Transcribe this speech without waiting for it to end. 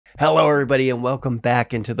Hello everybody and welcome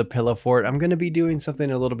back into the Pillow Fort. I'm going to be doing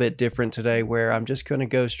something a little bit different today where I'm just going to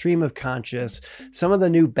go stream of conscious. Some of the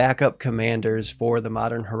new backup commanders for the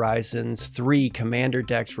Modern Horizons 3 commander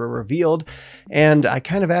decks were revealed, and I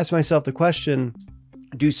kind of asked myself the question,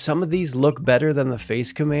 do some of these look better than the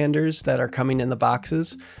face commanders that are coming in the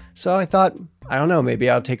boxes? So I thought, I don't know, maybe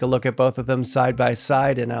I'll take a look at both of them side by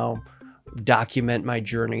side and I'll document my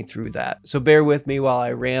journey through that. So bear with me while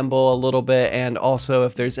I ramble a little bit, and also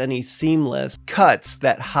if there's any seamless cuts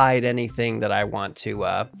that hide anything that I want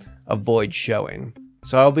to avoid showing.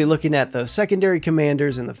 So I'll be looking at the secondary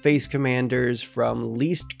commanders and the face commanders from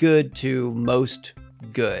least good to most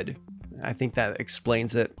good. I think that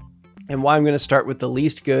explains it. And why I'm going to start with the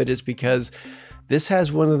least good is because this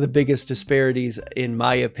has one of the biggest disparities, in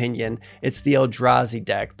my opinion. It's the Eldrazi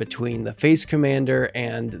deck between the face commander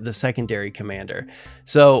and the secondary commander.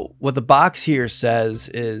 So what the box here says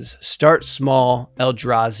is start small,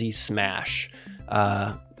 Eldrazi smash.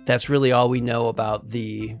 That's really all we know about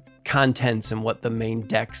the contents and what the main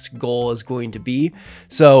deck's goal is going to be.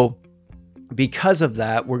 So because of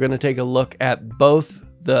that, we're going to take a look at both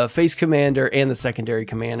the face commander and the secondary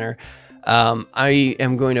commander. I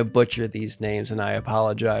am going to butcher these names and I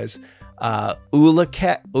apologize.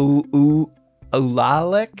 Ulalek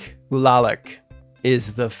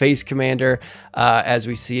is the face commander. As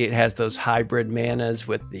we see, it has those hybrid manas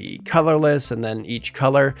with the colorless and then each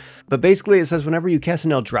color. But basically it says whenever you cast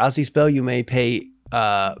an Eldrazi spell, you may pay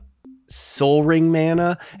Soul Ring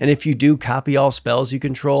mana, and if you do, copy all spells you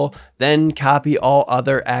control, then copy all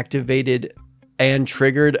other activated and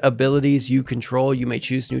triggered abilities you control. You may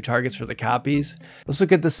choose new targets for the copies. Let's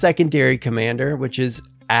look at the secondary commander, which is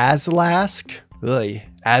Azlask. Really,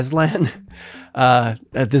 Aslan?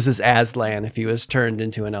 This is Aslan if he was turned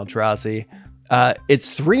into an Eldrazi.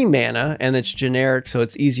 It's 3 mana and it's generic, so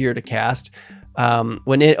it's easier to cast.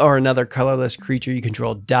 When it or another colorless creature you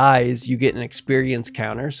control dies, you get an experience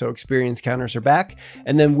counter. So experience counters are back.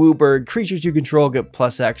 And then Wooburg, creatures you control get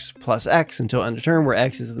 +X until end of turn, where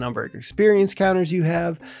X is the number of experience counters you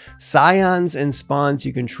have. Scions and spawns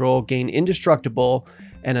you control gain indestructible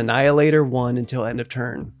and Annihilator 1 until end of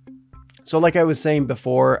turn. So like I was saying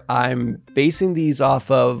before, I'm basing these off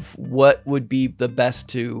of what would be the best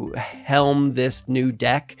to helm this new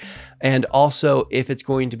deck, and also if it's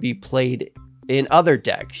going to be played in other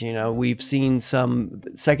decks. You know, we've seen some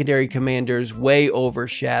secondary commanders way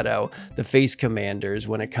overshadow the face commanders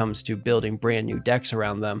when it comes to building brand new decks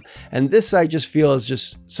around them. And this I just feel is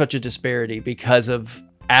just such a disparity because of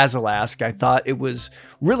Azlask. I thought it was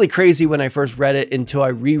really crazy when I first read it until I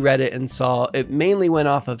reread it and saw it mainly went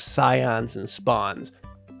off of Scions and Spawns.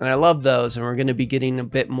 And I love those, and we're going to be getting a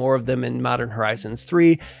bit more of them in Modern Horizons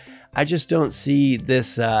 3. I just don't see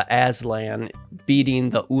this Aslan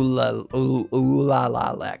beating the Ulalek.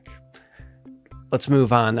 Let's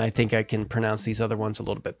move on. I think I can pronounce these other ones a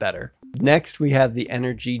little bit better. Next, we have the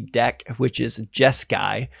energy deck, which is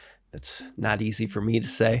Jeskai. That's not easy for me to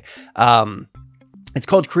say. It's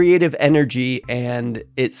called Creative Energy, and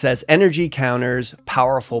it says energy counters,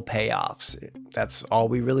 powerful payoffs. That's all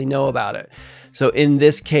we really know about it. So in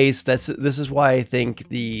this case, this is why I think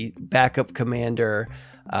the backup commander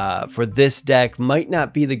for this deck might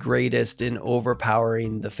not be the greatest in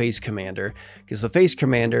overpowering the face commander, because the face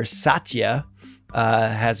commander, Satya,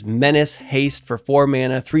 has Menace, Haste for 4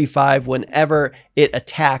 mana, 3/5. Whenever it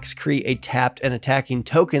attacks, create a tapped and attacking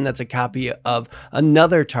token that's a copy of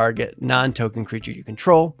another target non-token creature you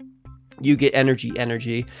control. You get energy.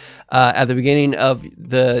 At the beginning of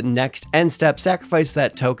the next end step, sacrifice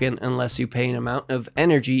that token unless you pay an amount of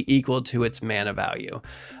energy equal to its mana value.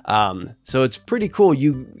 So it's pretty cool.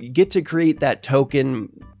 You get to create that token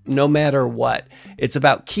no matter what. It's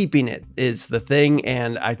about keeping it is the thing,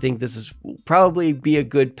 and I think this is probably be a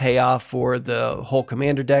good payoff for the whole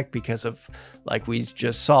commander deck because of, like we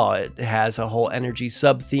just saw, it has a whole energy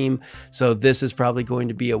sub theme. So this is probably going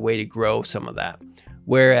to be a way to grow some of that.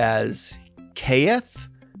 Whereas Kaeth,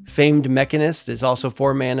 Famed Mechanist, is also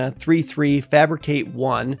 4 mana, 3/3, Fabricate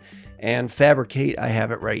 1, and Fabricate, I have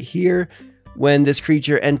it right here. When this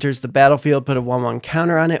creature enters the battlefield, put a 1/1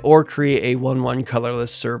 counter on it or create a 1/1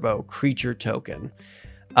 colorless servo creature token.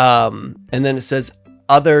 And then it says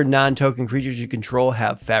other non-token creatures you control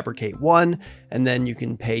have Fabricate 1, and then you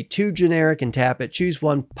can pay 2 generic and tap it, choose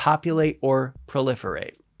 1, populate or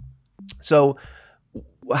proliferate. So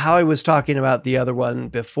how I was talking about the other one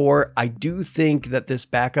before, I do think that this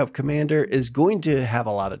backup commander is going to have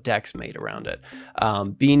a lot of decks made around it.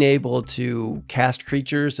 Being able to cast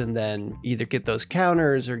creatures and then either get those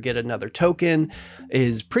counters or get another token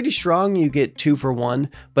is pretty strong. You get 2 for 1,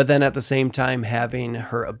 but then at the same time having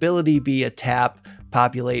her ability be a tap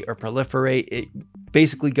populate or proliferate. It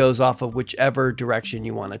basically goes off of whichever direction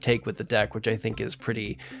you want to take with the deck, which I think is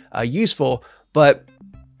pretty useful. But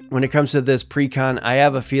when it comes to this precon, I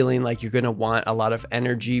have a feeling like you're going to want a lot of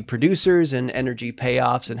energy producers and energy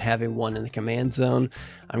payoffs, and having one in the command zone.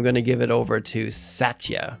 I'm going to give it over to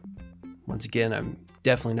Satya. Once again, I'm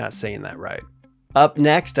definitely not saying that right. Up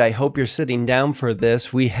next, I hope you're sitting down for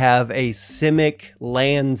this, we have a Simic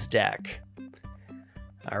lands deck.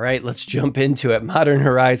 All right, let's jump into it. Modern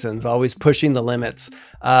Horizons, always pushing the limits.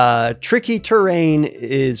 Tricky terrain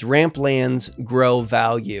is ramp lands grow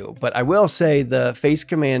value, but I will say the face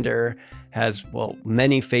commander has, well,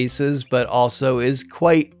 many faces, but also is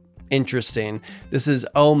quite interesting. This is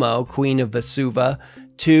Omo, Queen of Vesuva,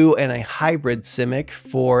 2 and a hybrid Simic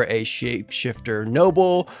for a shapeshifter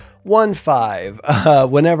noble,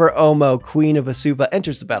 1/5. Whenever Omo, Queen of Vesuva,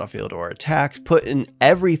 enters the battlefield or attacks, put an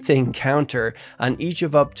everything counter on each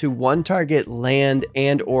of up to 1 target land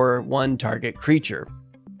and or 1 target creature.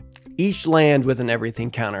 Each land with an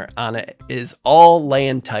everything counter on it is all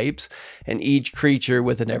land types, and each creature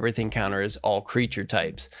with an everything counter is all creature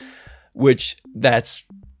types, which that's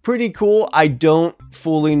pretty cool. I don't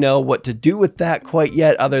fully know what to do with that quite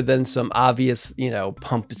yet, other than some obvious,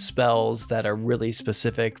 pump spells that are really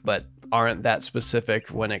specific, but aren't that specific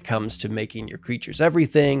when it comes to making your creatures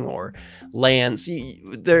everything or lands.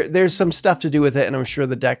 There's some stuff to do with it, and I'm sure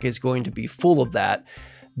the deck is going to be full of that.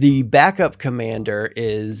 The backup commander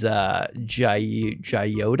is Iodi,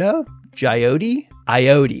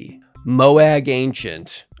 Moag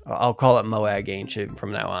Ancient. I'll call it Moag Ancient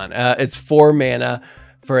from now on. It's 4 mana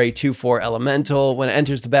for a 2/4 elemental. When it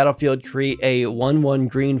enters the battlefield, create a 1/1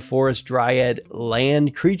 green forest dryad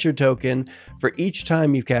land creature token for each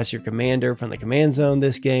time you cast your commander from the command zone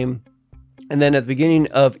this game. And then at the beginning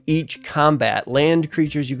of each combat, land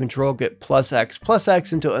creatures you control get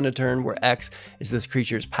 +X until end of turn, where X is this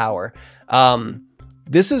creature's power.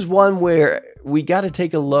 This is one where we got to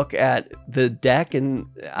take a look at the deck, and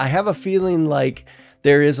I have a feeling like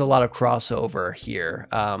there is a lot of crossover here.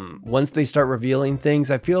 Once they start revealing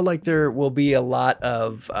things, I feel like there will be a lot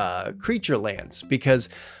of creature lands, because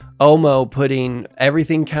Omo putting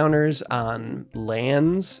everything counters on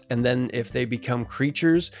lands, and then if they become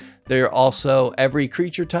creatures, they're also every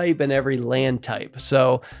creature type and every land type.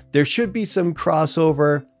 So there should be some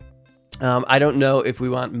crossover. I don't know if we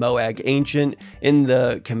want Moag Ancient in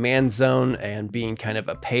the command zone and being kind of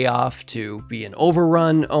a payoff to be an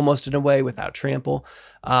overrun almost in a way without trample.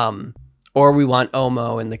 Or we want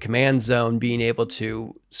Omo in the command zone being able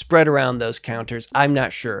to spread around those counters. I'm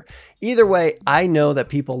not sure. Either way, I know that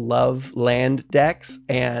people love land decks,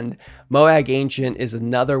 and Moag Ancient is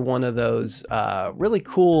another one of those really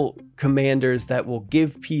cool commanders that will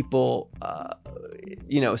give people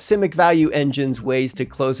Simic value engines ways to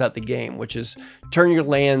close out the game, which is turn your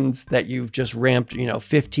lands that you've just ramped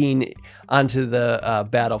 15 onto the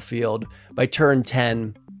battlefield by turn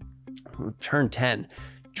 20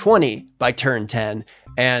 by turn 10,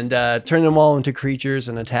 and turn them all into creatures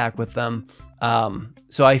and attack with them.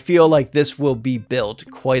 So I feel like this will be built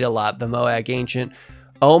quite a lot, the Moag Ancient.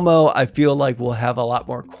 Omo, I feel like we'll have a lot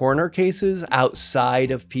more corner cases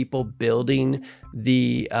outside of people building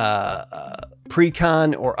the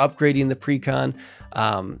precon or upgrading the precon.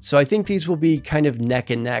 So I think these will be kind of neck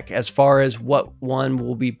and neck as far as what one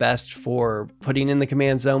will be best for putting in the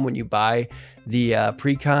command zone when you buy the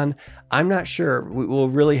precon. I'm not sure. We will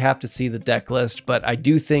really have to see the deck list, but I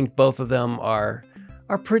do think both of them are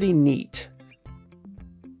pretty neat.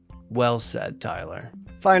 Well said, Tyler.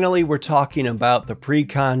 Finally, we're talking about the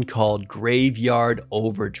precon called Graveyard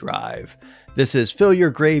Overdrive. This is fill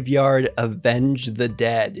your graveyard, avenge the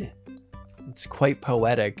dead. It's quite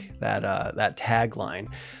poetic, that tagline.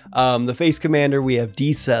 The face commander, we have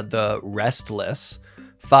Disa the Restless,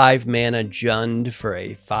 5 mana Jund for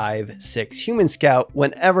a 5/6 human scout.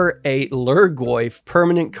 Whenever a Lurgoyf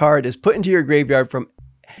permanent card is put into your graveyard from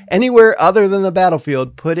anywhere other than the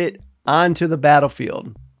battlefield, put it onto the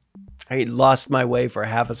battlefield. I lost my way for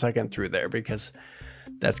half a second through there because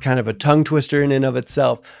that's kind of a tongue twister in and of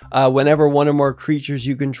itself. Whenever one or more creatures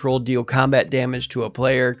you control deal combat damage to a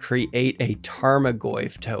player, create a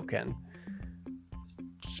Tarmogoyf token.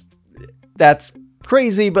 That's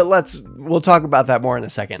crazy, but we'll talk about that more in a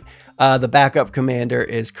second. The backup commander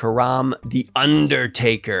is Karam the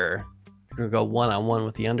Undertaker. We're gonna go one-on-one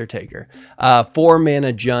with the Undertaker. 4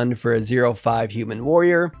 mana Jund for a 0/5 human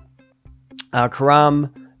warrior.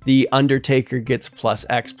 Karam The Undertaker gets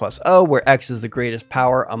 +X/+O, where X is the greatest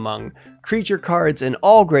power among creature cards in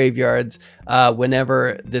all graveyards.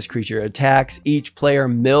 Whenever this creature attacks, each player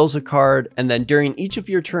mills a card, and then during each of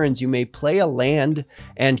your turns, you may play a land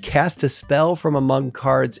and cast a spell from among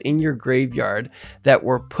cards in your graveyard that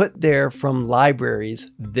were put there from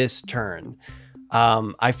libraries this turn.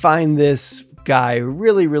 I find this guy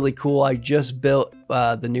really, really cool. I just built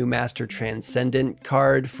the new Master Transcendent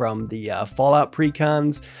card from the Fallout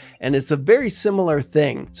precons, and it's a very similar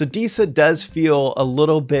thing. So Disa does feel a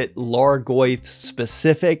little bit Lorgoyf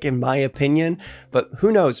specific in my opinion, but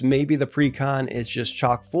who knows, maybe the precon is just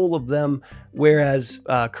chock full of them, whereas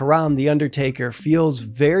Karam the Undertaker feels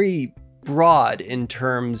very broad in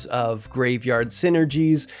terms of graveyard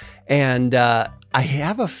synergies, and I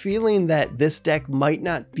have a feeling that this deck might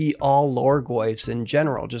not be all Lorgoyfs in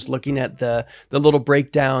general. Just looking at the little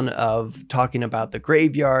breakdown of talking about the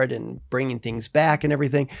graveyard and bringing things back and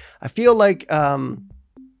everything, I feel like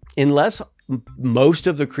unless most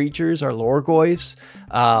of the creatures are Lorgoyfs,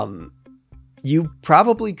 you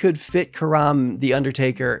probably could fit Karam the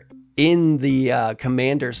Undertaker in the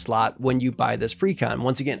commander slot when you buy this precon.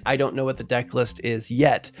 Once again, I don't know what the deck list is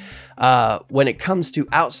yet. When it comes to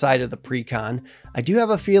outside of the precon, I do have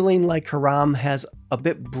a feeling like Karam has a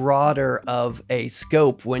bit broader of a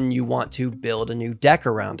scope when you want to build a new deck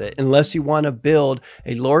around it. Unless you want to build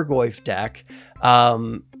a Lorgoyf deck,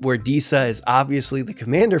 where Disa is obviously the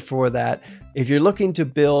commander for that. If you're looking to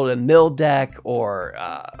build a mill deck or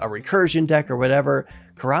a recursion deck or whatever,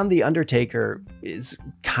 Karam the Undertaker is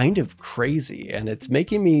kind of crazy, and it's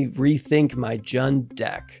making me rethink my Jund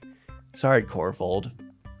deck. Sorry, Corvold.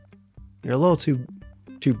 You're a little too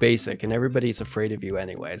basic, and everybody's afraid of you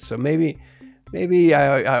anyway. So maybe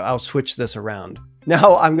I'll switch this around.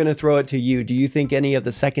 Now I'm going to throw it to you. Do you think any of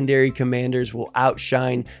the secondary commanders will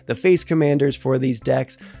outshine the face commanders for these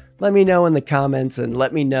decks? Let me know in the comments, and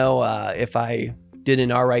let me know if I did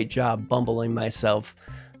an alright job bumbling myself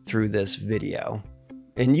through this video.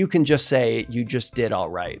 And you can just say you just did all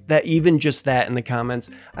right. That even just that in the comments,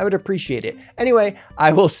 I would appreciate it. Anyway,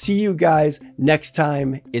 I will see you guys next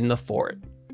time in the fort.